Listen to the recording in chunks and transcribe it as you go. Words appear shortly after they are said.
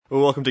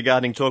Well, welcome to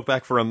Gardening Talk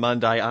back for a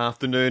Monday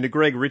afternoon.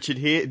 Greg Richard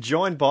here,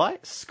 joined by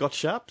Scott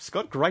Sharp.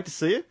 Scott, great to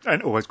see you.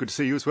 And always good to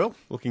see you as well.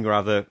 Looking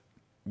rather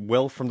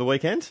well from the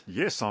weekend.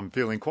 Yes, I'm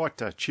feeling quite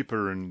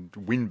chipper and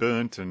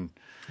windburnt. And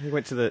You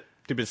went to did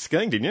a bit of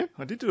skiing, didn't you?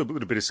 I did do a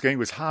little bit of skiing. It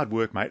was hard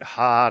work, mate.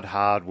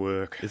 Hard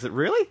work. Is it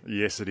really?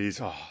 Yes, it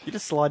is. Oh. You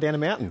just slide down a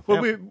mountain.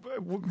 Well,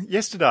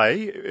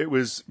 yesterday it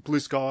was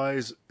blue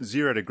skies,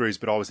 0 degrees,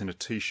 but I was in a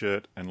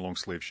T-shirt and long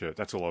sleeve shirt.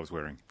 That's all I was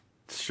wearing.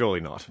 Surely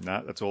not.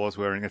 No, that's all I was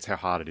wearing. That's how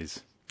hard it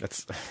is.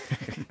 That's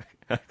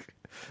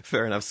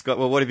fair enough, Scott.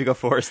 Well, what have you got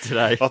for us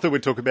today? I thought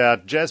we'd talk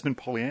about jasmine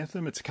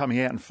polyanthum. It's coming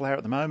out in flower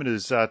at the moment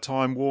as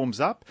time warms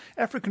up.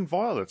 African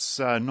violets,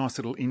 nice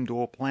little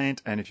indoor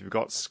plant. And if you've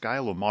got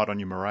scale or mite on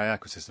your Murraya,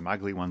 because there's some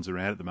ugly ones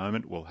around at the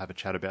moment, we'll have a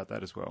chat about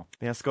that as well.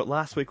 Now, Scott,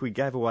 last week we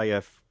gave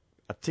away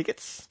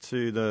tickets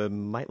to the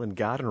Maitland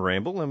Garden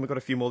Ramble, and we've got a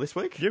few more this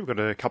week. Yeah, we've got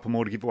a couple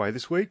more to give away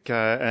this week,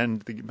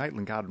 and the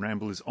Maitland Garden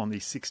Ramble is on the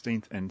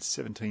 16th and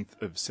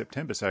 17th of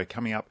September, so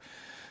coming up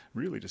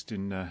really just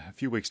in a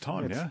few weeks'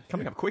 time now.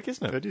 Coming up quick,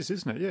 isn't it? It is,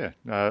 isn't it?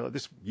 Yeah.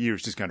 This year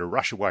is just going to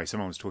rush away.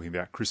 Someone was talking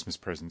about Christmas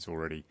presents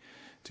already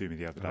to me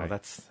the other day. Oh,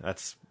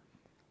 that's.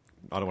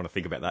 I don't want to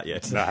think about that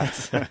yet. No.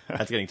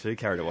 That's getting too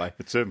carried away.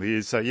 It certainly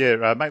is. So,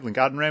 Maitland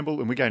Garden Ramble,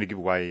 and we're going to give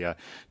away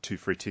 2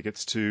 free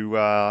tickets to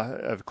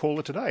a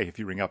caller today if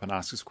you ring up and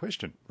ask us a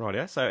question. Right,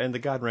 yeah. So, and the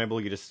Garden Ramble,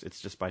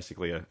 it's just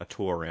basically a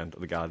tour around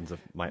the gardens of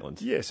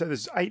Maitland. Yeah, so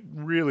there's 8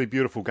 really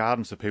beautiful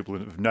gardens that people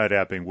have no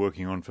doubt been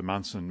working on for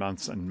months and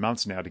months and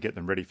months now to get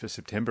them ready for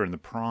September, and the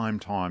prime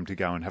time to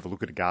go and have a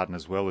look at a garden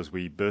as well as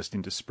we burst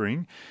into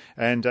spring.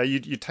 And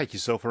you take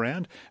yourself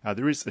around.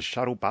 There is a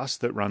shuttle bus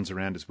that runs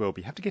around as well,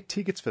 but you have to get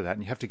tickets for that,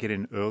 and you have to get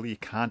in early. You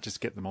can't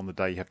just get them on the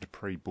day. You have to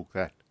pre-book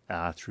that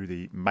through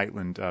the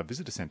Maitland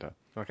Visitor Centre.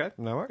 Okay,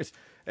 no worries.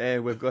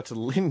 And we've got to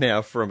Lynn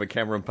now from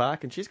Cameron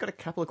Park, and she's got a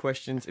couple of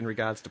questions in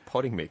regards to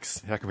potting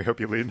mix. How can we help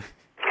you, Lynn?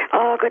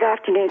 Oh, good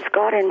afternoon,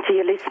 Scott, and to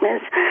your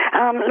listeners.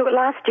 Look,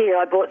 last year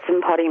I bought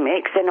some potting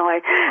mix and I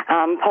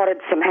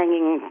potted some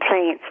hanging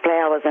plants,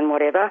 flowers and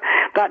whatever.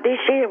 But this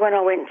year when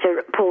I went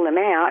to pull them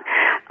out,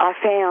 I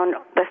found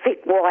the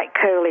thick white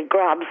curly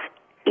grubs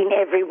in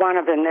every one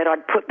of them that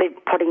I'd put the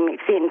potting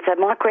mix in. So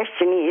my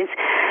question is,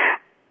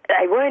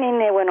 they weren't in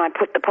there when I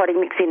put the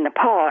potting mix in the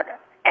pot,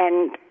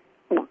 and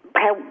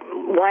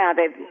why are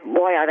they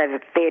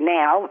there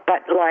now?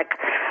 But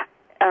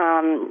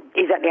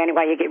is that the only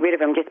way you get rid of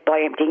them, just by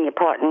emptying your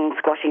pot and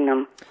squashing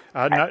them?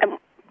 No.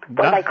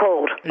 What are they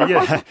called?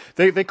 Yeah,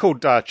 they're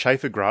called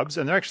chafer grubs,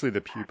 and they're actually the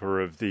pupa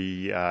of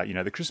the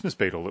the Christmas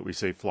beetle that we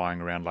see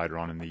flying around later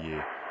on in the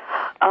year.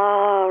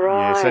 Oh,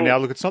 right. Yeah, so now,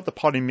 look, it's not the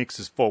potting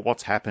mix's fault.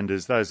 What's happened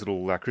is those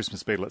little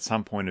Christmas beetle at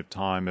some point of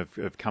time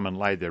have come and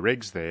laid their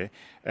eggs there,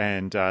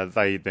 and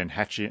they then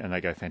hatch it, and they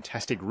go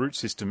fantastic root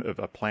system of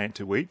a plant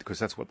to eat, because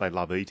that's what they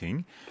love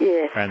eating.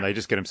 Yes. And they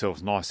just get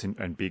themselves nice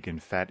and big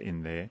and fat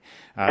in there.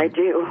 They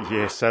do.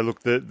 Yeah, so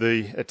look,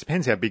 it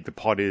depends how big the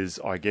pot is,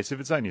 I guess.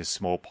 If it's only a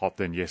small pot,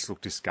 then yes,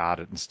 look,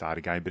 discard it and start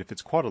again. But if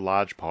it's quite a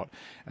large pot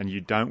and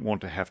you don't want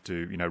to have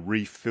to,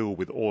 refill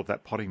with all of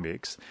that potting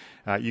mix,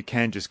 you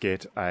can just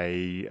get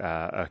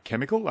a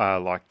chemical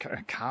like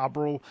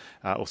Carbaryl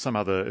or some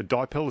other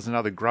Dipel is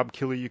another grub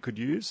killer you could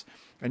use.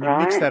 And you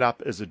mix that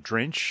up as a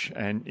drench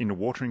and in a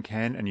watering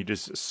can, and you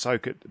just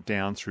soak it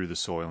down through the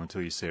soil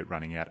until you see it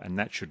running out, and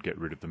that should get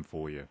rid of them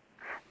for you.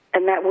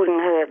 And that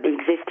wouldn't hurt the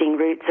existing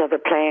roots of a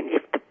plant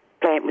if the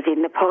plant was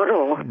in the pot,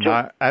 or?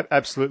 No,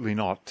 absolutely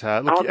not.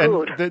 Good.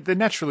 And they're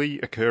naturally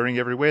occurring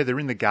everywhere. They're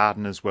in the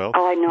garden as well.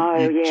 I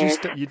know, yes.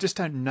 You just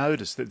don't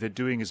notice that they're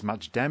doing as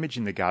much damage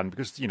in the garden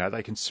because,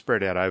 they can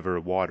spread out over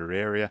a wider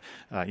area.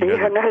 I know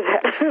that.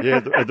 Yeah,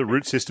 the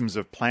root systems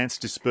of plants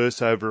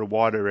disperse over a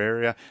wider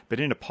area, but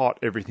in a pot,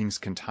 everything's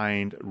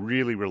contained,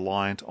 really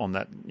reliant on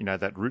that,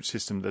 that root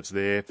system that's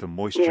there for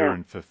moisture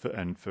and for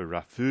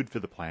food for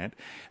the plant.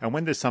 And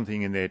when there's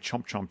something in there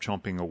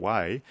chomping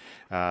away,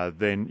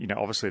 then,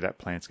 obviously that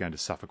plant's going to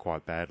suffer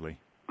quite badly.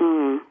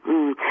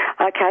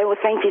 Okay, well,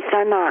 thank you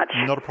so much.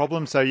 Not a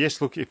problem. So, yes,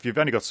 look, if you've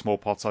only got small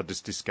pots, I'd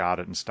just discard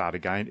it and start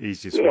again.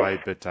 Easiest way.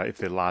 But if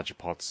they're larger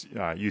pots,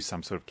 use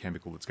some sort of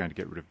chemical that's going to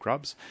get rid of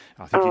grubs.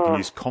 I think you can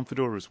use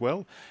Confidor as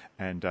well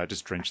and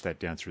just drench that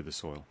down through the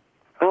soil.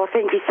 Oh,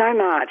 thank you so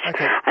much.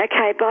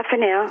 Okay, bye for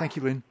now. Thank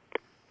you, Lynn.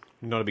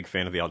 Not a big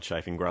fan of the odd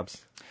chafing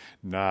grubs.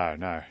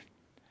 No.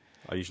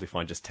 I usually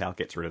find just talc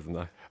gets rid of them,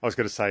 though. I was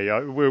going to say,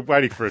 we're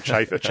waiting for a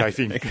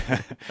chafing.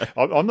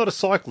 I'm not a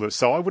cyclist,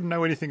 so I wouldn't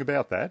know anything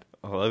about that.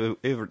 Oh,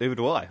 either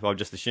do I. I'm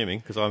just assuming,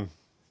 because I'm...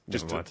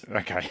 Just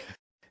okay.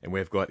 And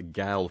we've got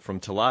Gail from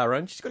Talara,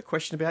 and she's got a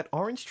question about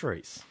orange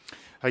trees.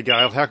 Hey,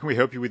 Gail, how can we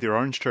help you with your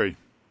orange tree?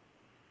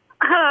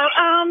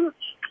 Hello.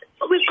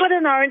 We've got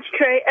an orange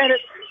tree, and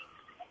it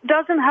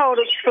doesn't hold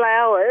its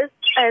flowers,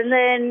 and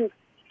then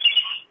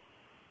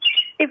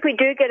if we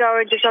do get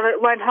oranges on it,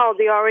 it won't hold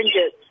the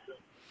oranges.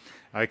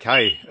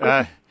 Okay.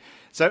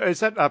 So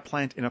is that a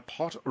plant in a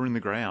pot or in the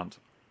ground?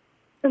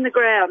 in the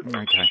ground.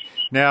 Okay.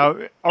 Now,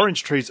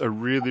 orange trees are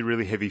really,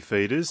 really heavy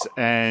feeders,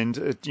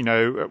 and,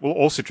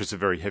 all citrus are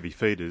very heavy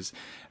feeders.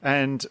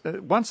 And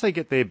once they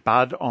get their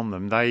bud on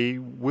them, they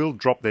will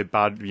drop their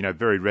bud,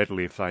 very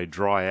readily if they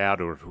dry out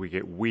or if we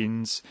get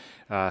winds.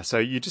 So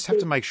you just have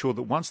to make sure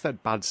that once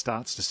that bud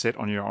starts to set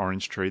on your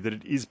orange tree, that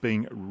it is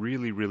being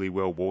really, really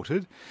well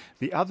watered.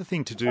 The other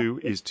thing to do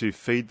is to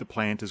feed the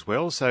plant as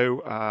well.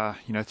 So,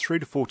 3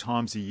 to 4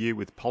 times a year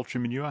with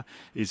poultry manure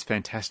is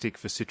fantastic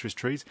for citrus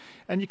trees.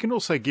 And you can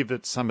also give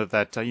it some of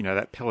that,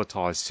 that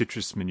pelletized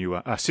citrus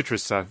manure,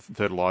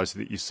 fertilizer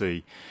that you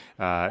see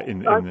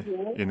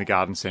in the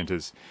garden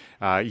centres.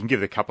 You can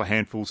give it a couple of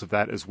handfuls of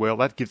that as well.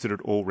 That gives it an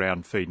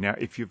all-round feed. Now,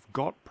 if you've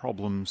got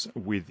problems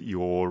with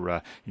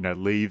your,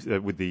 leaves,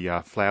 with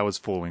the flowers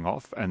falling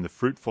off and the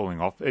fruit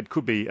falling off, it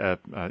could be a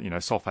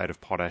sulfate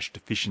of potash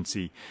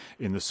deficiency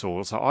in the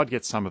soil. So I'd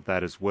get some of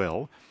that as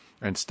well.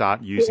 And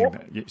start using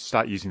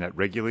that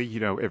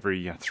regularly.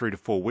 Every 3 to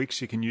 4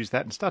 weeks you can use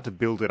that and start to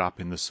build it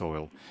up in the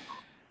soil.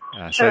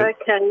 Okay,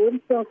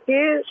 thank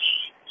you.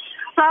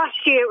 Last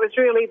year it was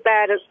really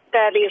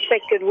badly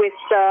affected with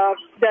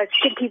the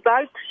sticky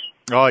bugs.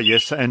 Oh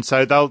yes, and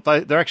so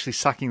they're actually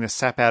sucking the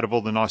sap out of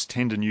all the nice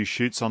tender new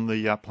shoots on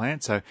the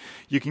plant. So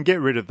you can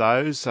get rid of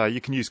those. You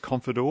can use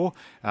Confidor.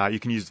 You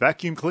can use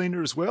vacuum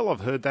cleaner as well.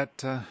 I've heard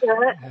that.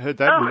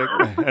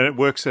 And it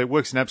works. It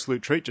works an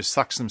absolute treat. Just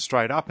sucks them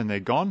straight up and they're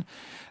gone.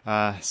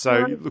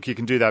 Look, you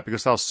can do that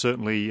because they'll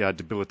certainly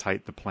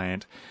debilitate the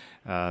plant.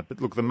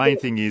 But look, the main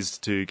thing is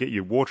to get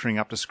your watering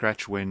up to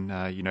scratch when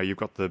you've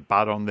got the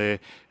bud on there.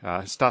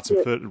 Start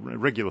some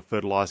regular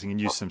fertilising and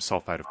use some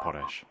sulfate of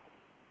potash.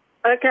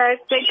 Okay,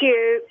 thank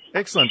you.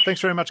 Excellent.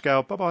 Thanks very much,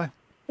 Gail. Bye-bye.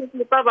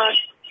 Bye-bye.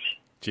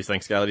 Cheers,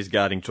 thanks, Gail. It is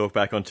Gardening Talk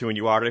back on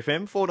 2NUR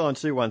FM.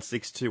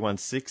 492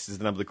 is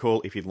the number to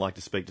call if you'd like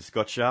to speak to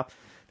Scott Sharp.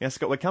 Now,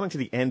 Scott, we're coming to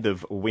the end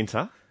of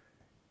winter,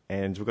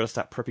 and we've got to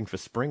start prepping for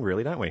spring,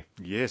 really, don't we?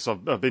 Yes,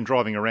 I've been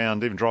driving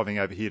around, even driving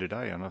over here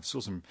today, and I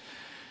saw some...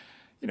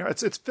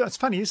 it's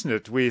funny, isn't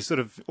it? We're sort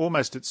of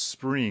almost at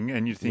spring,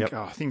 and you think,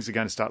 things are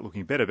going to start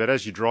looking better. But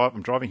as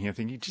I'm driving here, I'm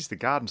thinking, geez, the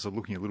gardens are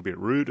looking a little bit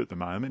rude at the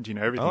moment.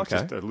 Everything's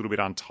just a little bit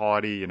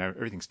untidy.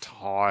 Everything's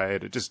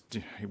tired. It just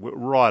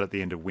right at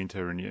the end of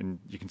winter, and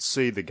you can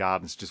see the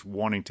gardens just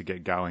wanting to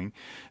get going.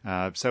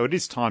 So it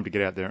is time to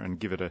get out there and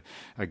give it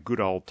a good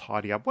old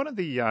tidy up. One of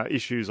the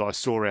issues I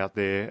saw out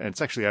there, and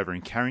it's actually over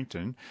in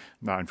Carrington,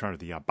 in front of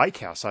the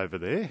bakehouse over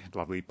there,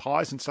 lovely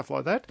pies and stuff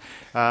like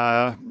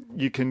that.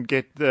 You can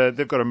get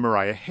they've got a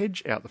Murraya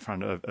hedge out the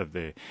front of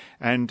there,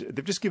 and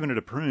they've just given it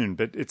a prune,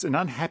 but it's an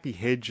unhappy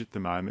hedge at the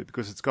moment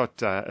because it's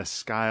got a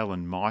scale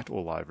and mite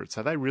all over it,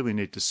 so they really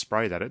need to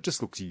spray that. It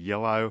just looks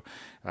yellow.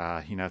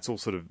 It's all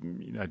sort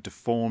of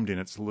deformed in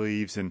its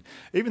leaves, and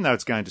even though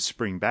it's going to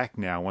spring back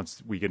now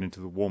once we get into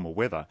the warmer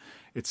weather,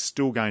 it's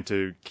still going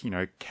to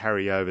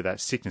carry over that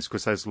sickness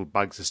because those little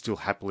bugs are still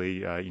happily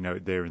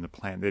there in the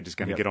plant. They're just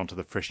going to get onto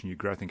the fresh new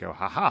growth and go,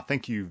 ha,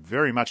 thank you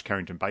very much,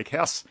 Carrington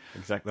Bakehouse.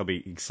 Exactly. They'll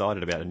be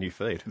excited about a new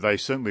feed. They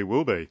certainly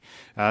will be.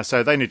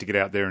 So they need to get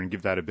out there and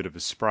give that a bit of a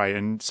spray.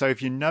 And so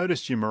if you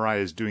notice your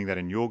Murrayas doing that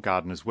in your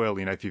garden as well,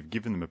 if you've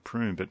given them a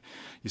prune, but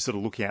you're sort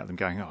of looking at them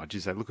going, oh,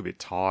 geez, they look a bit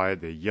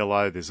tired, they're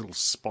yellow, there's little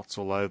spots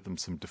all over them,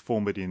 some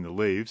deformity in the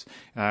leaves,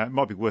 it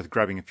might be worth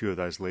grabbing a few of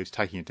those leaves,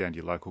 taking it down to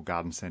your local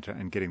garden centre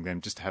and getting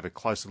them just to have a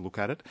closer look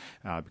at it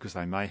because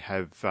they may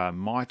have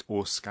mite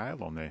or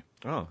scale on there.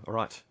 Oh, all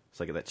right.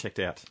 So get that checked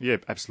out. Yeah,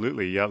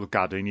 absolutely. Look,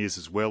 gardenias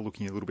as well,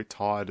 looking a little bit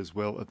tired as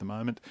well at the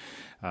moment.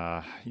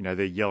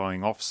 They're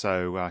yellowing off,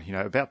 so,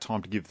 about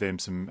time to give them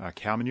some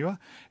cow manure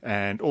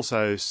and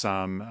also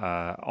some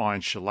iron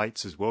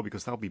chelates as well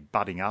because they'll be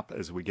budding up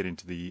as we get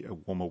into the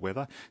warmer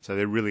weather. So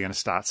they're really going to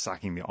start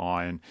sucking the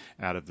iron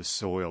out of the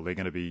soil. They're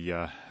going to be,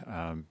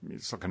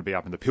 it's not going to be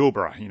up in the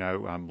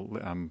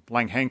Pilbara,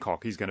 Lang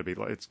Hancock, it's going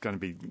to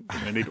be,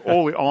 need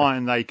all the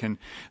iron they can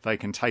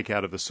take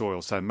out of the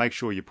soil. So make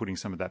sure you're putting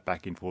some of that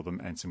back in for them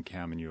and some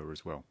cow manure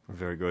as well.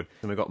 Very good.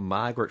 And we've got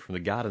Margaret from the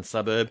garden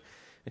suburb,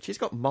 and she's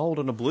got mould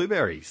on her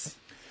blueberries.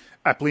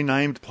 Aptly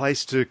named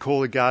place to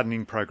call a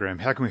gardening program.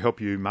 How can we help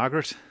you,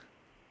 Margaret?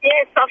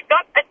 Yes, I've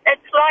got,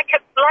 it's like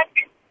a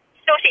black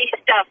sooty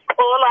stuff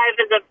all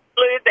over the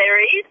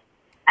blueberries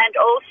and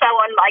also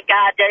on my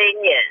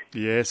gardenias.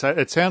 Yeah, so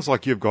it sounds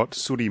like you've got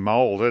sooty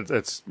mould.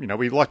 It's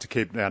we like to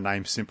keep our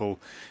names simple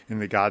in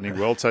the gardening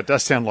world, so it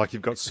does sound like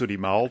you've got sooty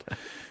mould.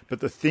 But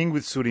the thing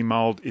with sooty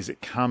mould is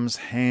it comes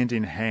hand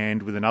in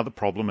hand with another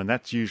problem, and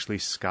that's usually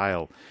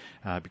scale.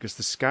 Because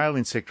the scale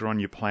insect are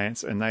on your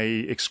plants and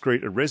they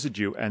excrete a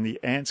residue, and the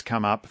ants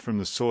come up from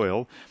the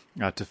soil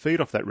to feed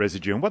off that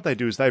residue. And what they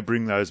do is they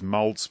bring those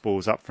mould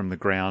spores up from the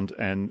ground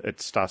and it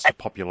starts to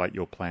populate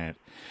your plant.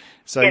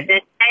 So yeah,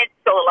 there's ants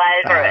all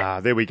over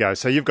it. There we go.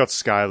 So you've got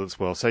scale as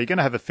well. So you're going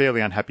to have a fairly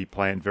unhappy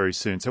plant very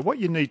soon. So what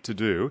you need to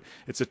do,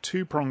 it's a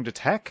two-pronged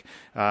attack.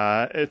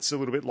 It's a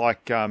little bit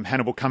like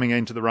Hannibal coming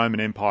into the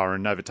Roman Empire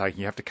and overtaking.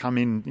 You have to come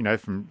in,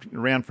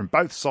 from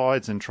both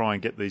sides and try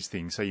and get these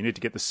things. So you need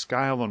to get the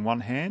scale on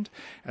one hand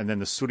and then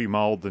the sooty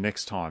mould the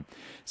next time.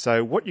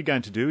 So what you're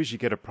going to do is you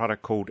get a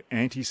product called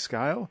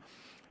Anti-Scale.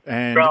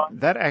 And Right.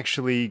 that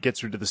actually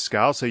gets rid of the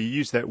scale. So you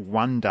use that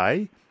one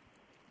day,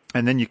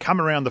 and then you come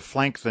around the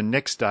flank the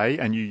next day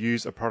and you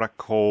use a product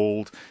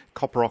called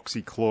copper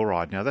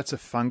oxychloride. Now, that's a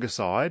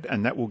fungicide,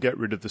 and that will get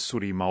rid of the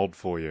sooty mould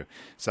for you.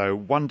 So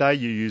one day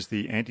you use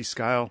the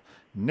anti-scale,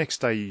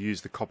 next day you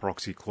use the copper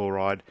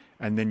oxychloride,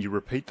 and then you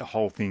repeat the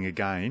whole thing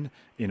again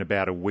in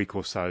about a week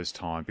or so's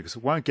time, because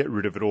it won't get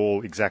rid of it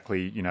all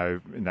exactly,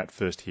 in that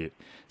first hit.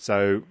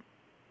 So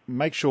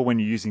make sure when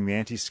you're using the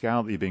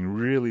anti-scale that you're being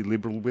really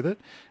liberal with it,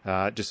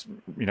 just,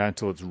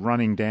 until it's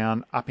running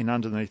down, up and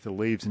underneath the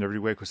leaves and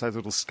everywhere, because those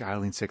little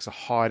scale insects are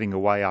hiding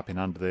away up and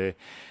under there.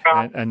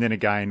 And then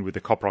again with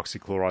the copper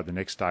oxychloride the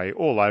next day,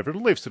 all over.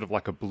 It'll leave sort of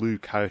like a blue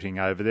coating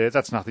over there.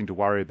 That's nothing to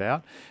worry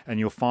about. And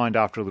you'll find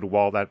after a little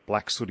while that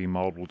black sooty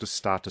mould will just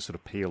start to sort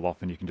of peel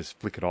off, and you can just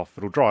flick it off.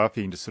 It'll dry off,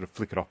 you can just sort of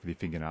flick it off with your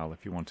fingernail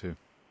if you want to.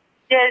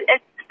 Yeah,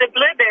 it's the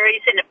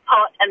blueberries in a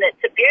pot, and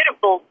it's a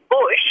beautiful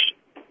bush,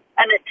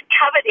 and it's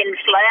covered in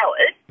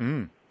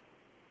flowers.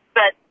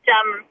 But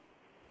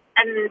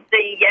and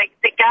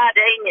the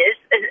gardenias,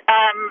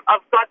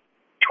 I've got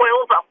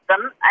 12 of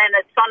them, and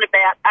it's on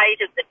about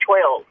 8 of the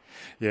 12.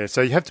 Yeah,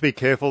 so you have to be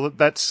careful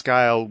that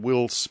scale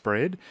will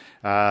spread.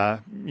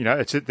 They're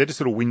just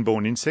little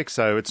windborne insects,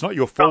 so it's not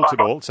your fault at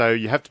all. So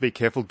you have to be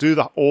careful. Do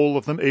all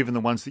of them, even the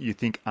ones that you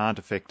think aren't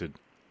affected.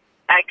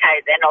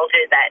 Okay, then I'll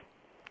do that.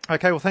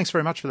 Okay, well, thanks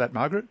very much for that,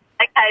 Margaret.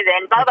 Okay,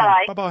 then.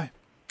 Bye-bye. Okay, bye-bye.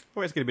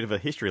 Always get a bit of a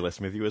history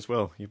lesson with you as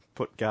well. You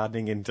put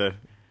gardening into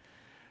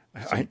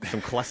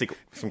some classic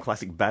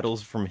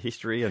battles from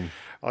history, and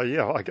Oh,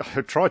 yeah, I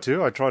try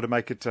to. I try to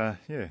make it, all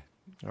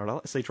right,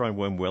 let's see, try and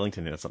worm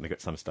Wellington in or something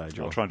at some stage.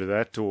 I'll try and do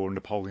that, or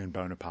Napoleon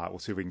Bonaparte. We'll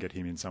see if we can get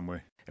him in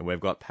somewhere. And we've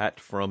got Pat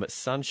from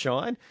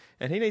Sunshine,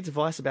 and he needs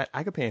advice about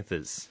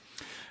agapanthus.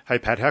 Hey,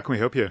 Pat, how can we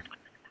help you?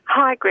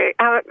 Hi, Greg.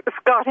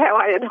 Scott, how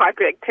are you? And hi,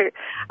 Greg, too.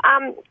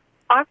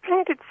 I've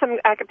planted some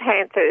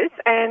agapanthus,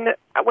 and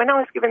when I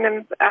was given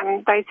them,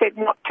 they said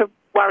not to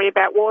worry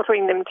about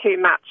watering them too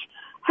much.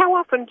 How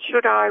often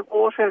should I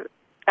water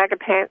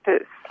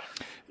agapanthus?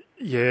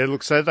 Yeah,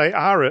 look, so they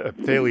are a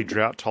fairly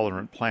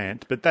drought-tolerant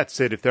plant, but that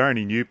said, if they're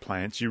only new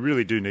plants, you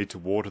really do need to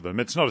water them.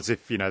 It's not as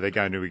if, they're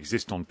going to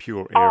exist on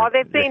pure air. Oh,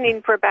 they've been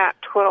in for about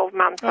 12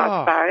 months,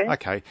 I suppose.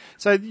 Okay.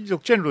 So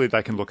look, generally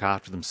they can look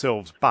after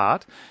themselves,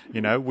 but,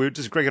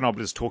 Greg and I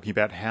were just talking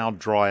about how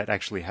dry it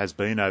actually has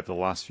been over the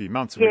last few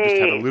months, and we just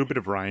had a little bit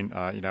of rain,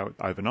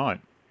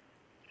 overnight.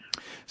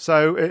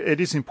 So it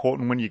is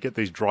important when you get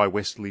these dry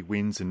westerly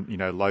winds and,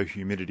 low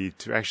humidity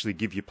to actually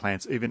give your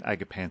plants, even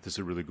agapanthus,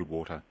 a really good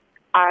water.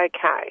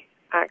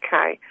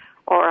 Okay.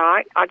 All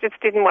right. I just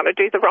didn't want to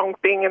do the wrong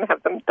thing and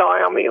have them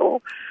die on me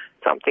or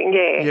something,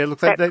 yeah. Yeah, look,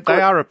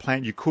 they are a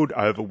plant you could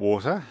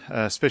overwater,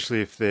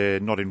 especially if they're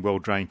not in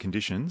well-drained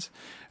conditions.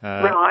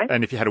 Right.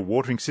 And if you had a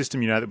watering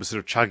system, that was sort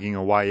of chugging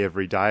away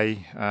every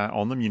day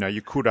on them,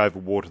 you could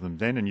overwater them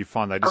then, and you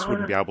find they just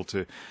wouldn't be able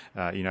to,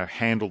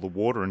 handle the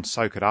water and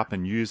soak it up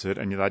and use it,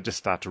 and they'd just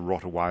start to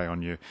rot away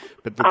on you.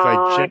 But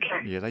look,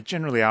 they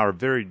generally are a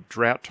very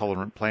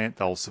drought-tolerant plant.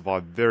 They'll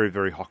survive very,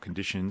 very hot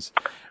conditions.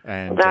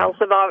 And they'll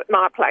survive at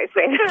my place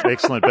then.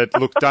 Excellent, but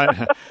look,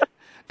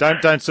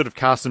 Don't sort of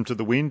cast them to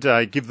the wind.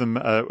 Give them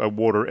a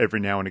water every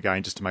now and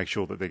again just to make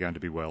sure that they're going to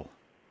be well.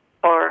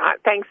 All right.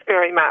 Thanks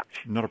very much.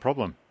 Not a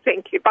problem.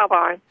 Thank you.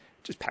 Bye-bye.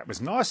 Pat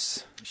was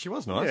nice. She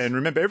was nice. Yeah, and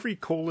remember, every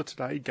caller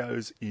today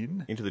goes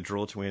into the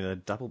draw to win a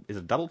double. Is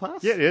it a double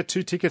pass? Yeah,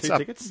 2 tickets. Two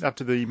tickets? Up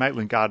to the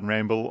Maitland Garden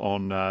Ramble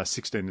on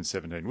 16 and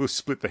 17. We'll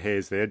split the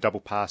hairs there.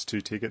 Double pass,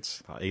 2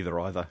 tickets. Either,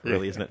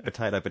 really, isn't it?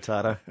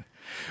 Potato.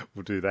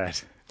 We'll do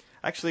that.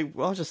 Actually,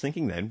 I was just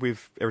thinking then,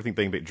 with everything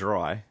being a bit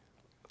dry,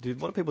 do a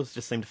lot of people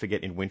just seem to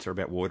forget in winter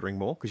about watering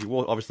more? Because you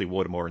obviously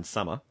water more in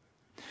summer.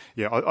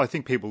 Yeah, I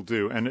think people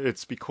do, and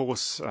it's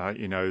because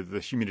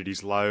the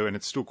humidity's low and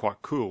it's still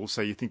quite cool.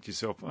 So you think to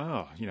yourself,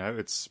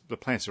 the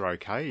plants are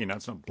okay.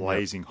 It's not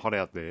blazing hot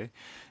out there.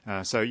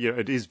 So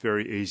it is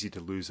very easy to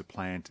lose a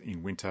plant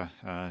in winter,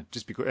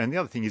 just because. And the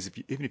other thing is,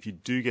 even if you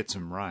do get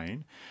some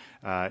rain,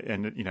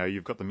 and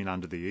you've got them in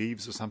under the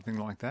eaves or something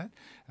like that,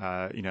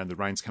 and the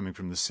rain's coming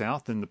from the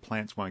south, then the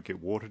plants won't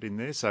get watered in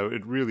there. So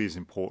it really is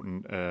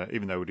important,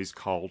 even though it is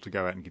cold, to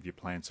go out and give your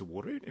plants a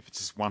water. If it's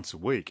just once a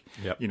week,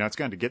 it's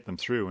going to get them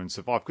through and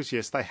survive. Because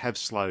yes, they have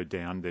slowed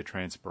down their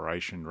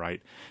transpiration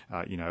rate,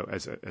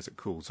 as it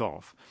cools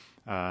off.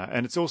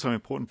 And it's also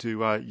important to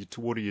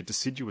water your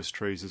deciduous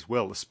trees as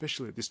well,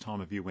 especially at this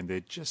time of year when they're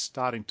just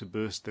starting to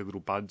burst their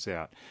little buds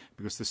out,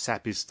 because the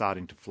sap is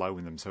starting to flow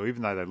in them. So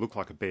even though they look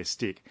like a bare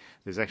stick,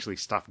 there's actually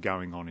stuff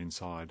going on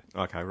inside.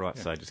 Okay, right.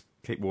 Yeah. So just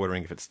keep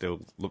watering if it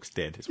still looks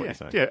dead, is what you're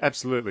saying. Yeah,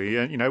 absolutely.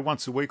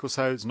 Once a week or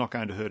so, it's not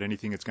going to hurt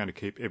anything. It's going to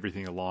keep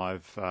everything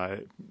alive,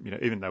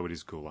 even though it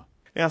is cooler.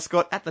 Now,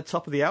 Scott, at the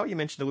top of the hour, you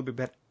mentioned a little bit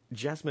about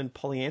Jasmine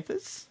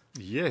polyanthus.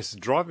 Yes,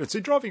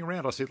 driving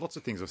around, I see lots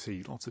of things. I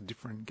see lots of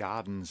different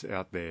gardens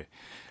out there.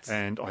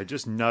 And I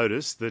just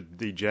noticed that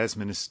the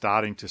jasmine is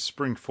starting to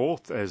spring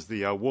forth as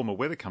the warmer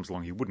weather comes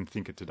along. You wouldn't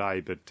think it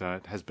today, but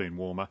it has been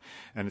warmer.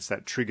 And it's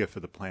that trigger for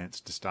the plants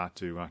to start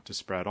to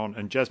sprout on.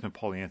 And jasmine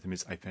polyanthum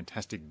is a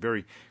fantastic,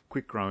 very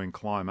quick-growing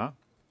climber.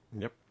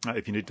 Yep.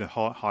 If you need to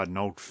hide an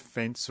old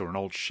fence or an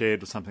old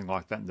shed or something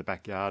like that in the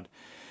backyard,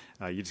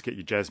 you just get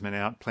your jasmine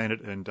out, plant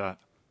it, and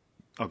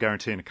I'll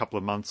guarantee in a couple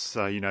of months,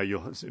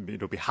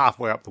 it'll be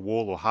halfway up the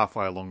wall or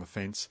halfway along the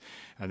fence.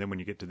 And then when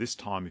you get to this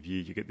time of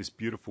year, you get this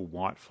beautiful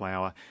white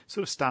flower. It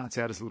sort of starts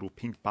out as a little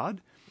pink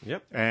bud.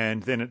 Yep.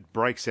 And then it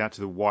breaks out to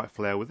the white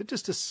flower with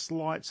just a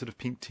slight sort of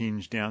pink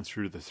tinge down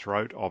through the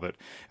throat of it.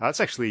 It's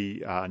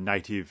actually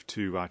native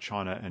to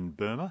China and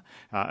Burma.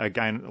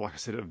 Again, like I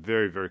said, a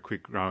very, very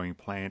quick growing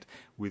plant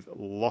with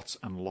lots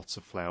and lots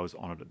of flowers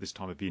on it at this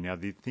time of year. Now,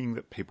 the thing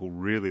that people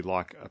really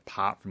like,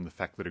 apart from the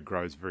fact that it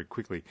grows very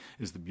quickly,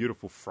 is the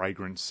beautiful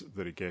fragrance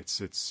that it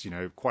gets. It's,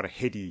 quite a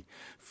heady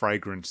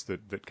fragrance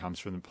that comes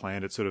from the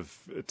plant.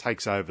 It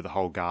takes over the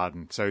whole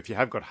garden. So if you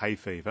have got hay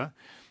fever,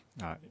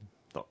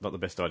 Not the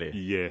best idea.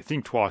 yeah,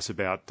 think twice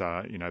about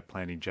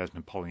planting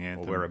jasmine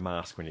polyanthum. Or wear a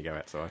mask when you go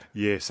outside.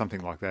 Yeah,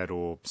 something like that,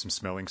 or some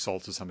smelling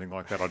salts or something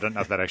like that. I don't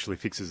know if that actually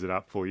fixes it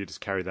up for you.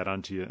 Just carry that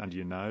under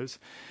your nose.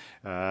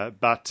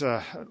 But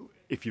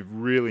if you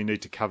really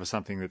need to cover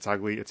something that's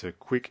ugly, it's a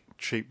quick,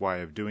 cheap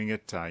way of doing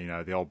it.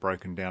 The old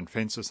broken down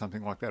fence or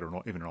something like that, or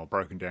not even an old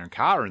broken down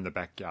car in the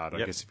backyard.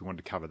 Yep. I guess if you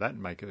wanted to cover that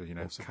and make it,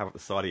 Cover up the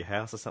side of your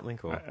house or something.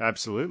 Or...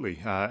 Absolutely.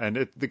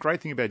 And the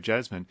great thing about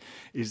jasmine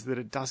is that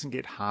it doesn't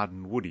get hard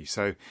and woody.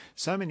 So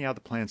many other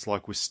plants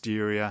like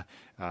wisteria,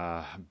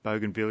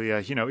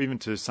 bougainvillea, even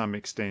to some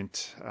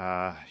extent,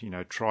 the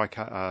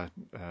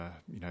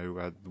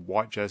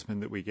white jasmine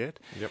that we get,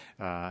 Yep.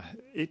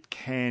 it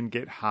can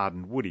get hard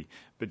and woody.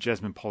 But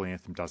jasmine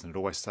polyanthum doesn't. It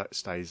always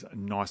stays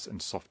nice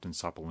and soft and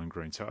supple and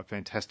green. So a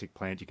fantastic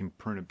plant. You can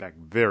prune it back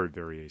very,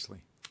 very easily.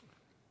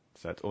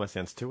 So it almost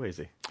sounds too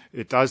easy.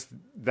 It does.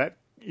 That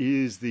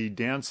is the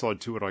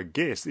downside to it, I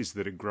guess, is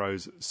that it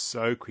grows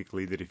so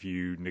quickly that if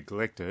you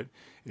neglect it,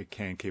 it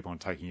can keep on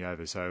taking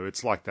over. So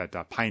it's like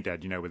that paint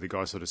ad, where the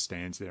guy sort of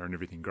stands there and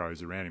everything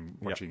grows around him,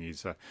 watching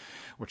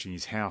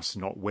his house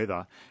not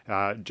weather.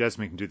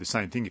 Jasmine can do the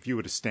same thing. If you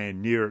were to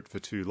stand near it for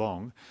too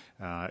long,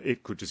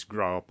 it could just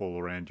grow up all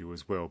around you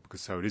as well.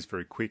 So it is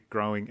very quick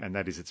growing, and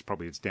that is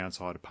probably its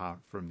downside apart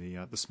from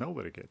the smell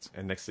that it gets.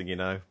 And next thing you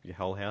know, your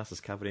whole house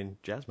is covered in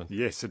jasmine.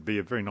 Yes, it'd be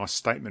a very nice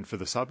statement for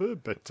the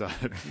suburb, but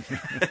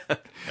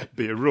it'd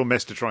be a real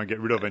mess to try and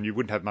get rid of, and you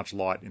wouldn't have much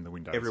light in the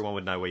windows. Everyone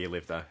would know where you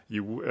live, though.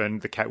 And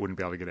the cat wouldn't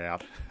be able to get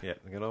out. Yeah,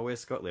 they go,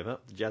 where's Scott live? The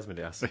Jasmine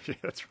House. Yeah,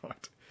 that's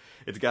right.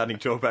 It's Gardening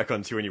Talk back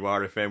on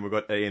 2NUR FM. We've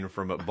got Ian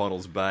from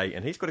Bonnells Bay,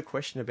 and he's got a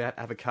question about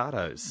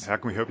avocados. How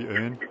can we help you,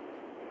 Ian?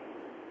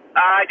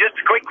 Just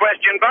a quick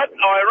question, Bud.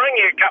 I rang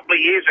you a couple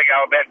of years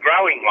ago about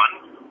growing one.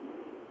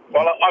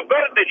 Well, I've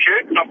got it to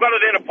shoot. I've got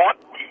it in a pot.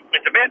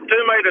 It's about 2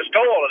 metres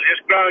tall. It's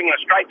just growing a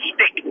straight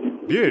stick.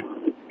 Beaut.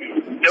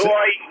 Do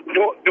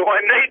I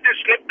need to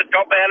snip the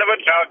top out of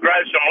it so it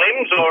grows some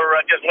limbs, or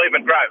just leave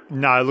it grow?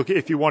 No, look,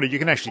 if you want to, you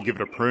can actually give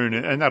it a prune,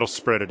 and that'll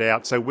spread it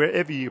out. So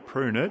wherever you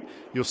prune it,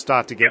 you'll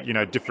start to get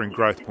different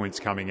growth points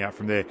coming out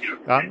from there.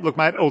 Look,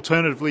 mate,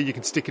 alternatively, you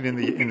can stick it in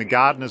the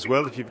garden as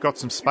well. If you've got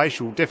some space,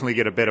 you'll definitely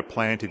get a better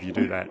plant if you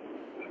do that.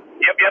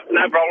 Yep,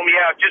 no problem.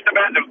 Yeah, I was just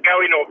about to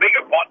go into a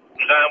bigger pot.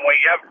 We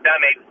haven't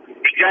done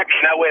exactly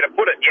know where to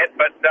put it yet,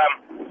 but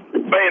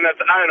being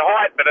its own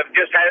height, but it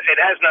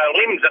has no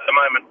limbs at the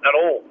moment at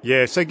all.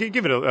 Yeah, so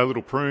give it a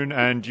little prune,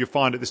 and you'll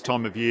find at this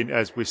time of year,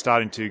 as we're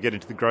starting to get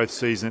into the growth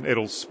season,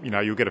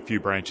 you'll get a few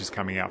branches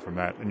coming out from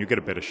that, and you'll get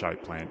a better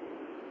shaped plant.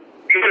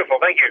 Beautiful,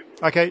 thank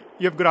you. Okay,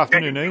 you have a good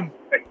afternoon, Ian.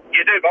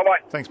 You do,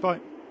 bye-bye. Thanks, bye.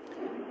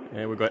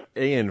 And we've got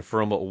Ian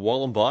from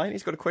Wallumbye, and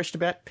he's got a question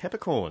about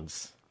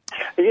peppercorns.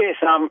 Yes,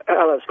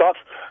 hello, Scott.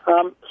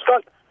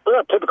 Scott, we've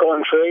got a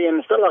peppercorn tree, and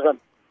it's got like a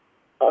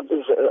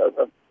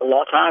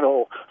lockhart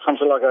or some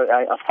sort of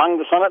like a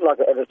fungus on it,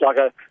 it's like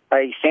a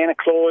Santa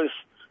Claus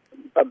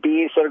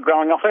beard sort of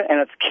growing off it, and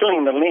it's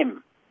killing the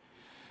limb.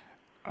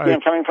 You know where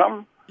I'm coming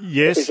from?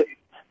 Yes.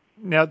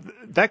 Now,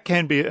 that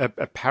can be a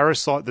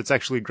parasite that's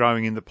actually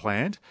growing in the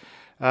plant.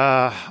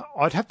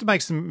 I'd have to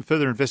make some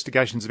further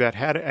investigations about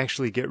how to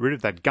actually get rid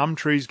of that. Gum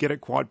trees get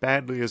it quite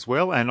badly as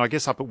well, and I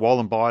guess up at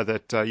Wallumbye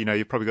that,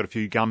 you've probably got a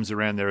few gums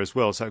around there as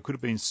well, so it could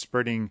have been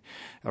spreading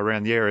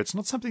around the area. It's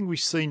not something we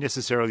see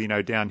necessarily,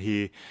 down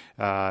here,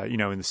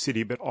 in the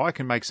city, but I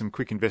can make some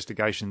quick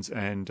investigations,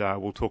 and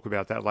we'll talk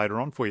about that later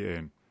on for you,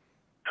 Ian.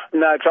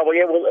 No trouble.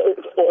 Yeah, well,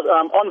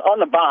 on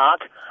the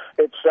bark,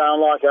 it's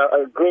like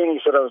a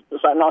greeny sort of,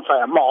 not say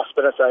a moss,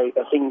 but it's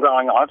a thing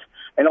growing on it,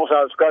 and also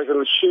it grows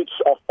little shoots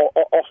off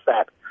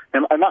that.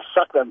 And it must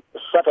suck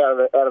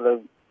out of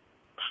the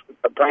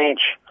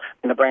branch,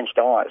 and the branch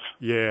dies.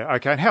 Yeah.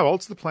 Okay. And how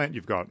old's the plant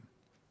you've got?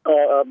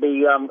 It'll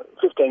be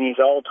 15 years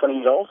old, 20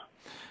 years old.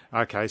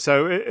 Okay.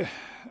 So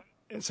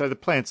the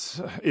plant's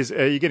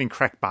are you getting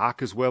cracked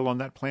bark as well on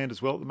that plant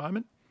as well at the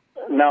moment?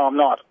 No, I'm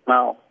not.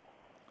 No.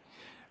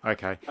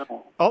 Okay.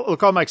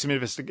 I'll make some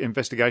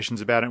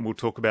investigations about it, and we'll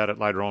talk about it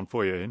later on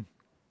for you, Ian.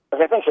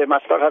 Okay, thanks very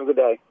much, Scott. Have a good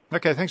day.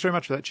 Okay, thanks very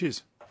much for that.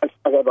 Cheers.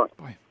 Okay, bye.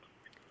 Bye.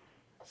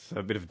 So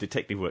a bit of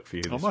detective work for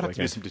you this I might have to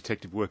do weekend. some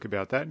detective work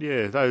about that.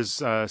 Yeah, those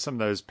some of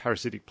those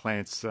parasitic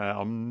plants,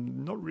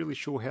 I'm not really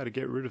sure how to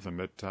get rid of them,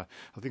 but I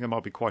think they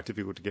might be quite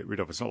difficult to get rid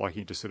of. It's not like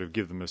you can just sort of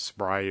give them a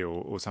spray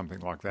or something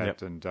like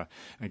that and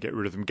get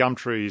rid of them. Gum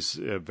trees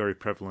are very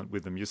prevalent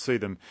with them. You see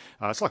them,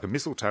 it's like a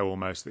mistletoe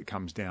almost that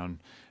comes down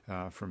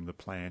from the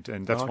plant,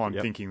 and that's why I'm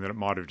thinking that it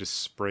might have just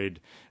spread,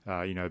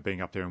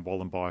 being up there in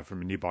Wallenby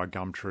from a nearby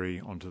gum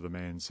tree onto the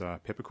man's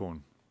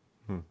peppercorn.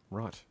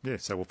 Right. Yeah,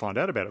 so we'll find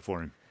out about it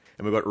for him.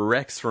 And we've got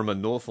Rex from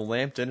North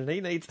Lambton, and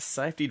he needs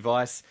safety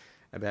advice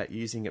about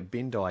using a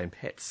bin dye in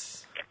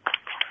pets.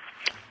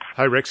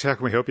 Hey Rex, how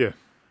can we help you?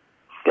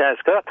 Yeah,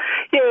 Scott.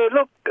 Yeah,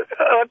 look,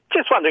 I'm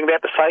just wondering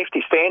about the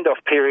safety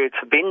standoff period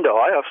for bin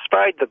dye. I've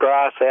sprayed the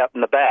grass out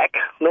in the back.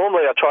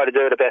 Normally I try to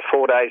do it about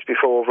 4 days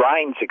before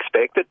rain's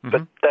expected,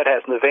 but that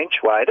hasn't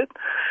eventuated.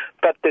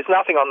 But there's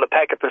nothing on the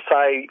packet to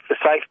say the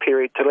safe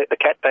period to let the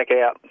cat back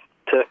out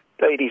to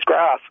eat his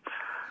grass.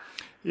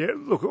 Yeah,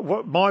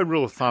 look, my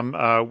rule of thumb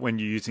when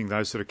you're using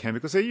those sort of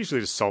chemicals, they're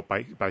usually just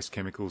salt-based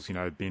chemicals,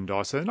 bin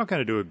dye, so they're not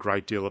going to do a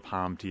great deal of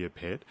harm to your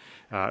pet.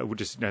 It would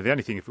just, the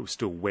only thing, if it was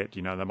still wet,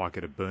 they might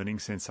get a burning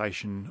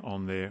sensation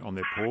on their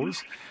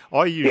paws.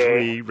 I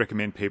usually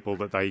recommend people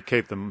that they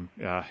keep them,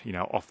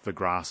 off the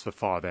grass for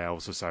 5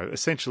 hours or so,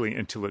 essentially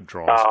until it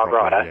dries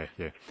properly. Right.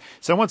 Yeah.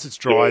 So once it's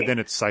dry, then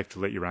it's safe to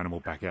let your animal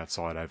back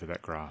outside over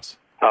that grass.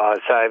 Oh,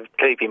 so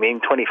keep him in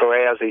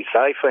 24 hours, he's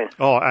safe then?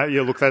 Oh,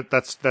 look,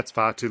 that's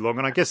far too long.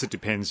 And I guess it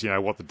depends,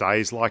 what the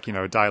day's like.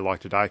 A day like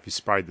today, if you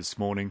sprayed this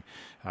morning,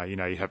 you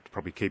have to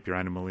probably keep your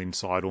animal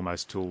inside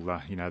almost till,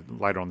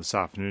 later on this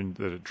afternoon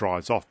that it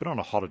dries off. But on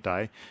a hotter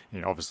day,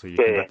 obviously you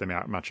can let them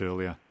out much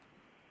earlier.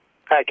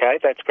 Okay,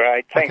 that's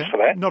great. Thanks for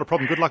that. Not a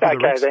problem. Good luck with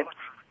it, Rex. Okay, then.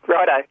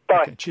 Righto.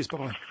 Bye. Okay, cheers,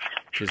 bye-bye.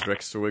 Cheers,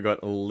 Rex. So we've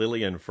got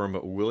Lillian from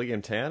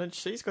Williamtown, and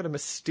she's got a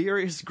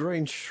mysterious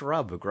green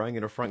shrub growing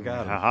in her front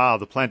garden. Aha,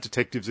 the plant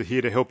detectives are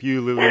here to help you,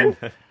 Lillian.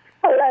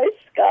 Hello,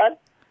 Scott.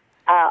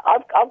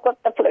 I've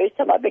got the flu,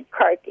 so I'm a bit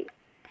croaky.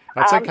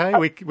 That's okay.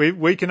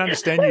 We can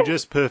understand you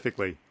just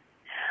perfectly.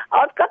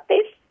 I've got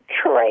this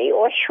tree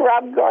or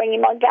shrub growing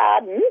in my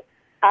garden.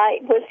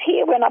 It was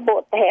here when I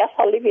bought the house.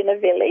 I live in a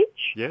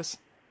village. Yes.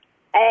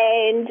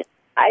 And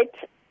it's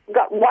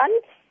got one,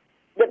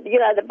 the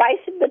base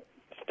of the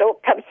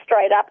stalk comes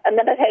straight up, and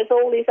then it has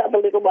all these other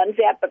little ones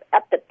out, but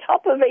at the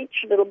top of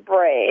each little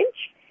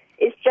branch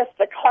is just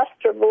a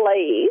cluster of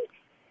leaves,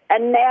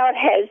 and now it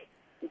has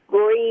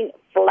green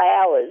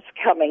flowers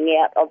coming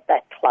out of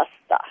that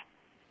cluster.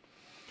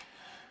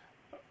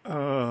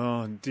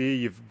 Oh, dear,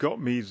 you've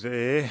got me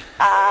there.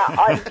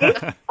 I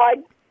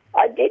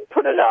did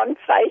put it on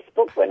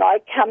Facebook when I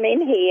come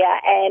in here,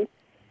 and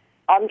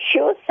I'm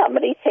sure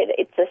somebody said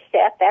it's a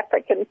South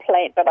African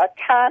plant, but I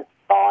can't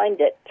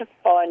find it to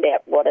find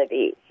out what it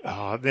is.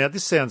 Oh, now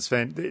this sounds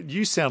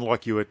you sound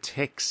like you are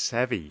tech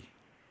savvy.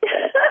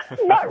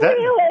 Not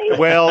really.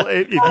 Well,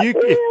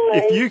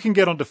 if you can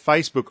get onto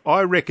Facebook,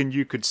 I reckon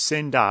you could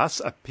send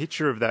us a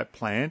picture of that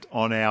plant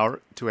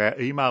to our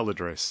email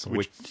address,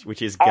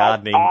 which is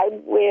gardening. I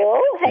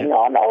will. Hang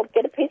on, I'll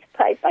get a piece of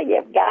paper. You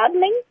have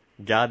gardening?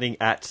 Gardening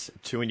at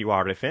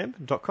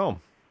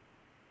 2NURFM.com.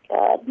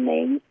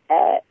 Gardening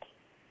at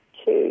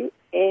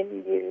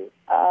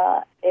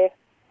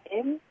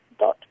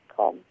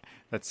 2NURFM.com.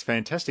 That's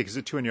fantastic. Is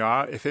it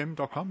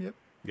 2NURFM.com? Yep.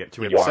 Yep,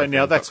 So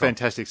now that's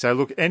fantastic. So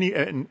look,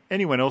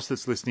 anyone else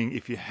that's listening,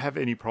 if you have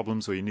any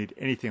problems or you need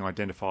anything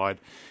identified,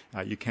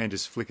 you can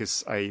just flick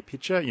us a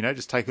picture.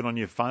 Just take it on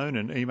your phone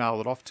and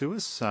email it off to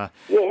us.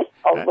 Yes,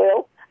 I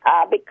will,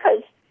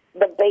 because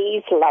the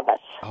bees love it.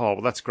 Oh,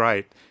 well, that's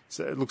great.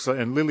 So it looks like,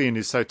 and Lillian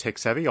is so tech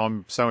savvy.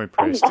 I'm so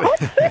impressed.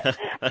 And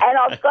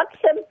I've got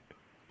some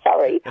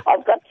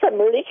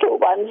little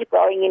ones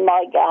growing in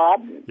my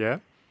garden. Yeah.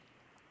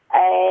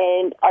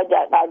 And I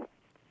don't know,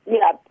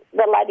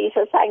 the ladies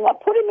are saying, well,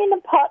 put them in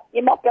a pot,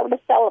 you might be able to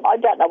sell them. I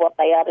don't know what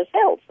they are to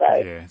sell. So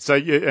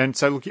Yeah,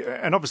 so look,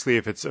 and obviously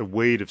if it's a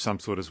weed of some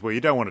sort as well, you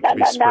don't want it to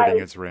be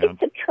spreading its around.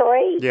 It's a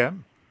tree. Yeah.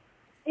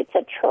 It's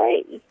a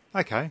tree.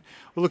 Okay.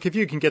 Well, look, if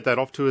you can get that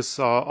off to us,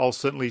 I'll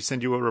certainly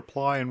send you a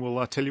reply and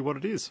we'll tell you what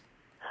it is.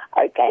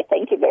 Okay,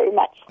 thank you very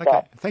much, Scott.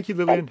 Okay, thank you,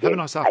 Lillian. Have a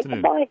nice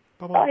afternoon. Bye.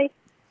 Bye-bye. Bye.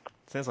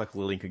 Sounds like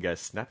Lillian could go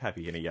snap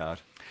happy in a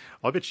yard.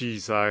 I bet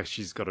she's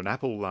got an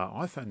Apple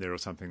iPhone there or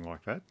something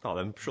like that. Oh,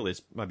 then surely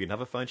there's maybe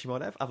another phone she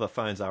might have. Other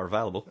phones are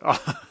available.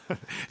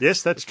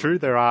 Yes, that's true.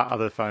 There are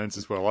other phones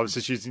as well. I was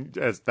just using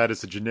that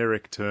as a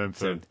generic term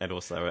for... And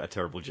also a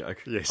terrible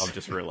joke. Yes. I've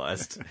just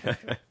realised.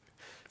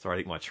 Sorry, I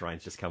think my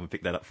train's just come and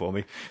picked that up for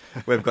me.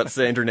 We've got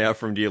Sandra now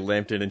from Dear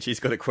Lambton, and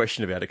she's got a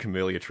question about a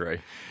camellia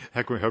tree.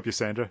 How can we help you,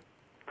 Sandra?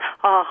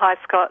 Oh, hi,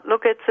 Scott.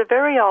 Look, it's a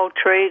very old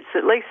tree. It's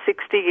at least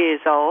 60 years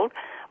old.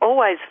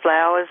 Always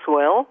flowers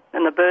well,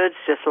 and the birds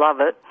just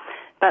love it.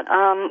 But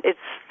it's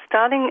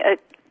starting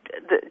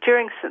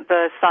during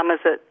the summers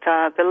that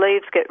the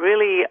leaves get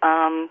really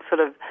sort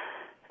of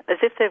as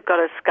if they've got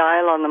a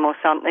scale on them or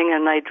something,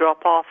 and they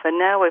drop off. And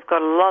now we've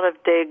got a lot of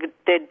dead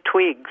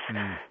twigs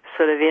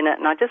sort of in it.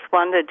 And I just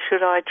wondered,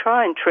 should I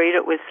try and treat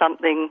it with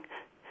something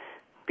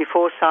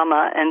before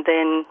summer and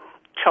then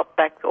chop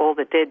back all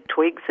the dead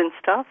twigs and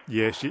stuff?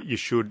 Yes, you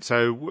should.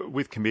 So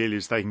with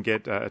camellias, they can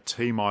get a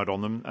tea mite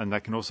on them, and they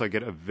can also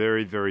get a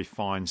very, very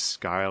fine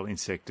scale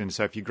insect. And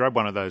so if you grab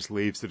one of those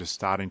leaves that are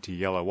starting to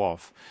yellow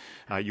off,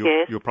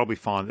 you'll probably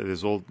find that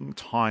there's all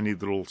tiny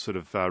little sort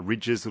of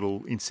ridges,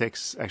 little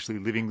insects actually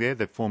living there.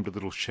 They've formed a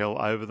little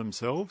shell over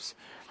themselves.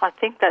 I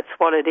think that's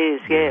what it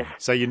is, yes.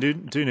 So you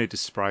do need to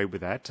spray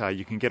with that.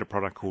 You can get a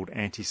product called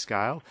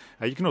Anti-Scale.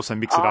 You can also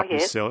mix it up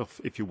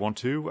yourself if you want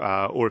to,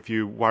 or if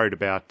you're worried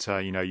about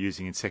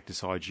using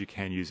insecticides, you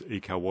can use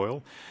Eco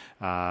Oil,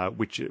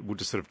 which will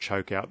just sort of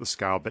choke out the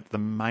scale. But the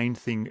main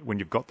thing when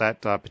you've got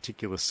that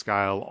particular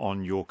scale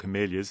on your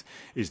camellias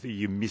is that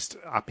you mist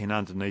up in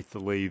underneath the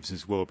leaves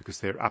as well,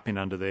 because they're up in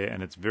under there,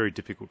 and it's very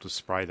difficult to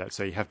spray that.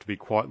 So you have to be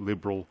quite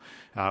liberal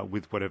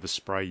with whatever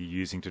spray you're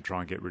using to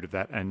try and get rid of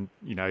that. And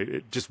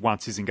just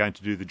once isn't going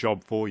to do the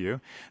job for you.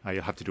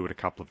 You'll have to do it a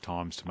couple of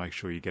times to make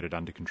sure you get it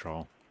under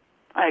control.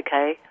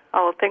 Okay.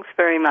 Oh, thanks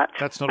very much.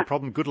 That's not a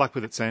problem. Good luck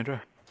with it,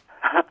 Sandra.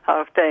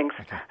 Oh, thanks.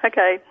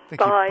 Okay. Thank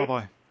bye. You.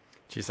 Bye-bye.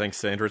 Cheers, thanks,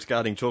 Sandra. It's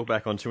Gardening Talk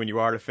back on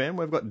 2NURFM.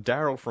 We've got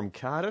Daryl from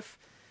Cardiff,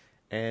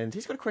 and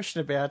he's got a question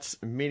about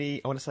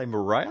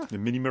Mireia. The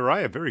mini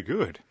Mireia, very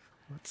good.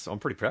 I'm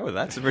pretty proud of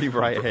that. It's a really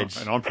Mireia hedge.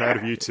 And I'm proud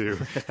of you too.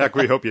 How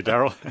can we help you,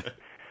 Daryl?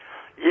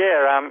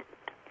 Yeah,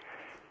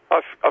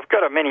 I've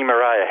got a mini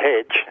Mireia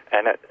hedge,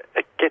 and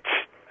it gets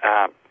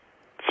a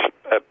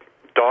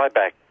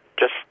dieback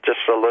just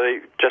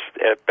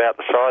about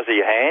the size of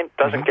your hand.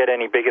 Doesn't get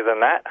any bigger than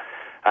that,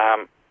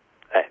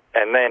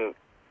 and then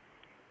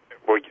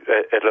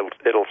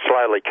it'll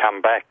slowly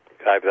come back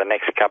over the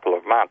next couple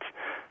of months.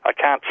 I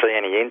can't see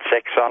any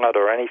insects on it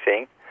or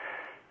anything.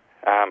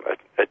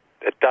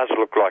 It does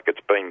look like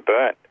it's been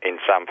burnt in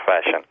some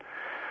fashion.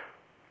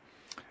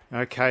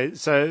 Okay,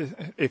 so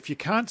if you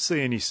can't see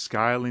any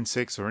scale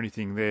insects or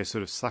anything there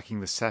sort of sucking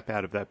the sap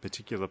out of that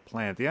particular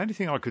plant, the only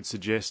thing I could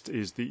suggest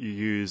is that you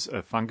use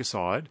a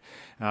fungicide,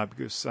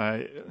 because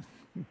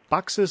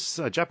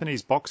Buxus,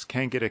 Japanese box,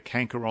 can get a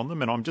canker on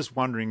them, and I'm just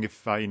wondering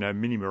if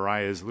mini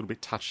Mireias, a little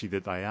bit touchy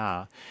that they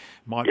are,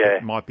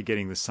 might be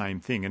getting the same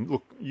thing. And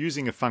look,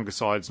 using a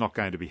fungicide is not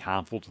going to be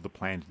harmful to the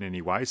plant in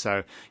any way.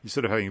 So you're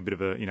sort of having a bit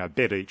of a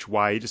bet each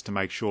way, just to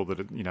make sure that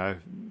that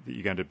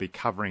you're going to be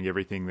covering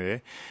everything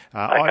there.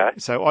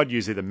 So I'd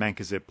use either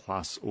Mancozeb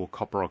Plus or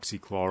copper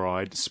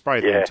oxychloride,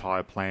 spray the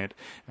entire plant,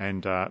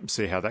 and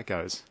see how that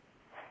goes.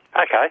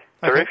 Okay,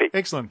 terrific.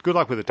 Excellent. Good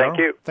luck with it, Daryl. Thank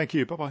you. Thank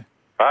you. Bye-bye.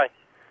 Bye.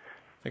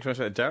 Thanks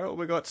very much, Daryl.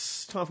 We've got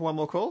time for one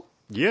more call.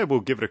 Yeah, we'll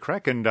give it a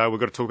crack, and we've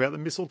got to talk about the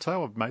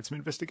mistletoe. I've made some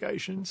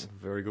investigations.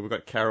 Very good. We've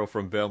got Carol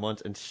from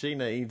Belmont, and she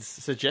needs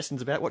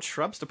suggestions about what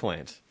shrubs to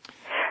plant.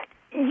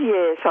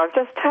 Yes, I've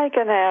just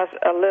taken out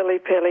a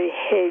lily-pilly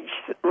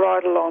hedge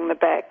right along the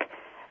back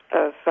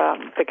of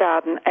the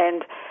garden,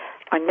 and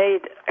I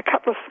need a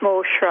couple of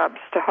small shrubs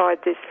to hide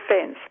this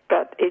fence,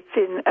 but it's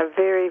in a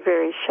very,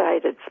 very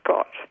shaded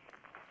spot.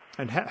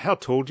 And how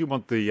tall do you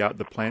want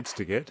the plants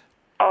to get?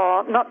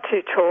 Oh, not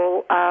too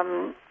tall.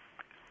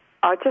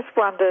 I just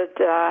wondered,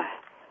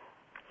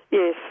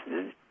 yes,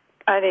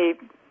 only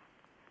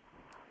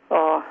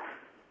about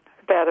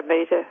a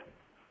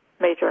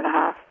metre and a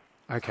half.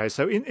 Okay,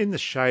 so in the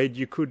shade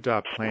you could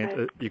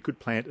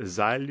plant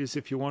azaleas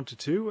if you wanted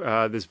to.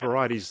 There's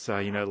varieties,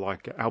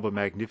 like Alba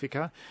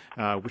Magnifica,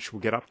 which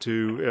will get up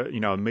to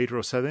a metre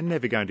or so. They're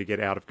never going to get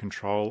out of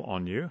control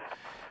on you.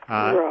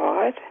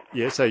 Right.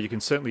 Yeah, so you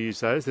can certainly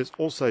use those. There's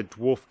also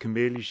dwarf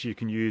camellias you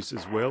can use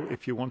as well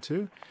if you want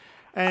to.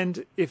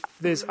 And if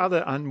there's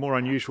other more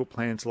unusual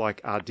plants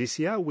like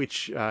Ardisia,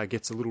 which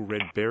gets a little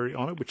red berry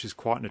on it, which is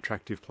quite an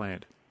attractive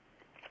plant.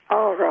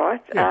 Oh,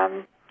 right.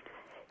 Yeah.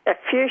 A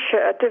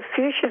fuchsia. Do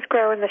fuchsias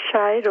grow in the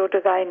shade, or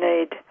do they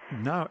need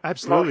No,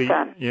 absolutely.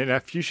 more sun? Yeah,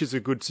 fuchsia's a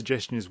good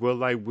suggestion as well.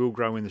 They will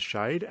grow in the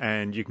shade,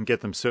 and you can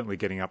get them certainly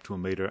getting up to a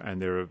metre,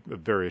 and they're a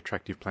very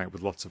attractive plant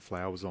with lots of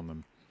flowers on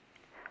them.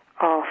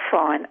 Oh,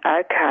 fine.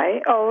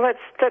 Okay. Oh,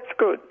 that's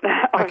good.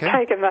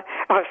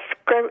 I've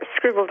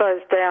scribbled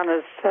those down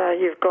as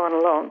you've gone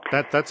along.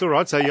 That's all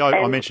right. So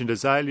I mentioned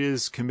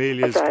azaleas,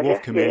 camellias,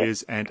 dwarf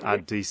camellias, and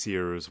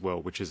Ardisia as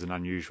well, which is an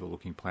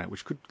unusual-looking plant,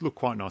 which could look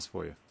quite nice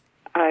for you.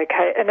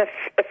 Okay. And a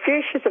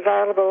fuchsia's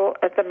available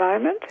at the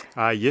moment?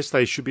 Yes,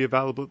 they should be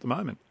available at the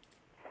moment.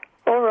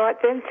 All right,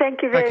 then.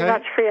 Thank you very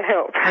much for your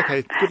help.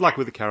 Okay. Good luck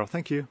with it, Carol.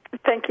 Thank you.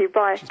 Thank you.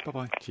 Bye. Cheers.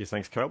 Bye-bye. Cheers.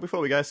 Thanks, Carol.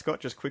 Before we go, Scott,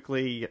 just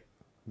quickly...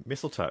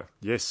 mistletoe.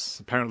 Yes,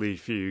 apparently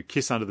if you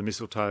kiss under the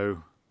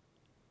mistletoe,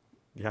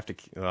 you have to.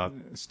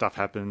 Stuff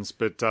happens.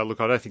 But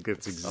look, I don't think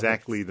that's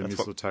exactly the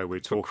mistletoe we're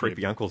talking about.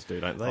 Creepy uncles do,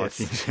 don't they? I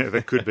think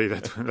that could be.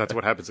 That's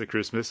what happens at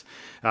Christmas.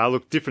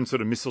 Look, different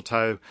sort of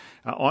mistletoe.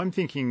 I'm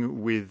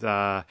thinking with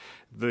the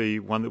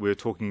one that we were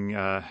talking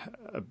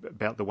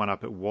about, the one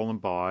up at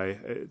Wallenby.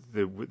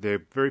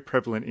 They're very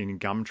prevalent in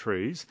gum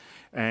trees,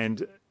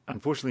 and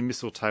unfortunately,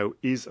 mistletoe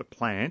is a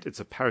plant. It's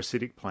a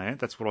parasitic plant.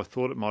 That's what I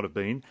thought it might have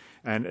been.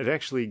 And it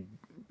actually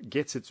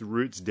gets its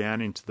roots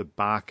down into the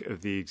bark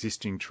of the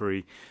existing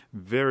tree,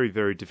 very,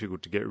 very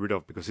difficult to get rid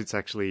of because it's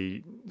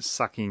actually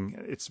sucking,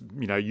 it's,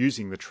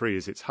 using the tree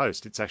as its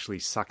host. It's actually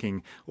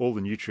sucking all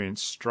the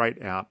nutrients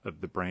straight out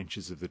of the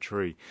branches of the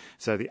tree.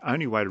 So the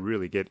only way to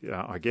really get,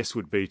 I guess,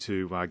 would be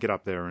to get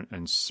up there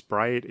and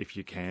spray it if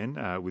you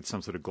can with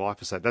some sort of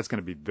glyphosate. That's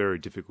going to be very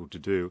difficult to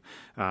do,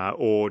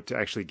 or to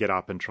actually get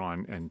up and try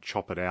and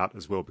chop it out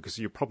as well, because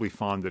you'll probably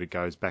find that it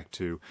goes back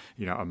to,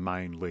 a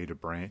main leader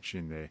branch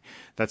in there.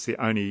 That's the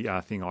only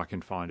thing I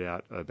can find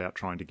out about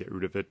trying to get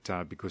rid of it,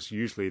 because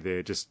usually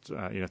they're just,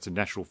 it's a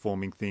natural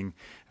forming thing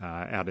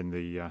out in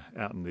the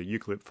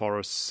eucalypt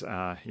forests.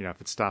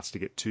 If it starts to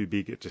get too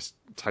big, it just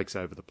takes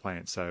over the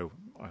plant. So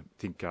I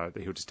think that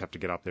he'll just have to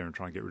get up there and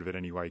try and get rid of it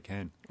any way he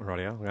can.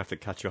 Rightio, I'm going to have to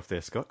cut you off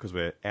there, Scott, because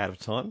we're out of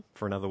time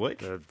for another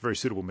week. A very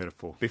suitable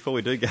metaphor. Before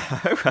we do go,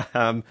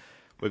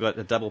 we've got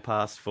a double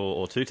pass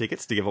or 2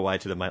 tickets to give away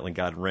to the Maitland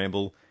Garden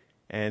Ramble,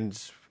 and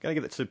we're going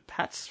to give it to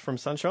Pat's from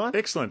Sunshine.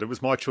 Excellent. It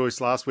was my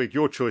choice last week,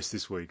 your choice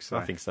this week. So.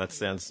 I think so. That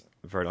sounds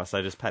very nice.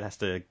 So just Pat has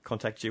to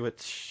contact you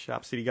at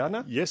Sharp City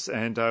Gardener? Yes,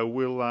 and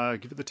we'll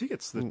give it the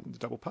tickets, the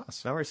double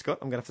pass. No worries, Scott.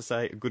 I'm going to have to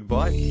say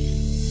goodbye.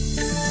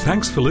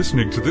 Thanks for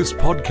listening to this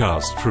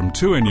podcast from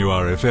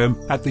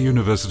 2NURFM at the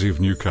University of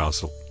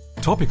Newcastle.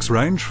 Topics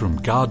range from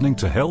gardening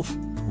to health,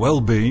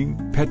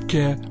 well-being, pet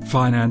care,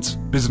 finance,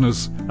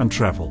 business and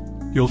travel.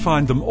 You'll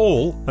find them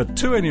all at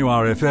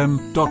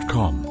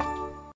 2NURFM.com.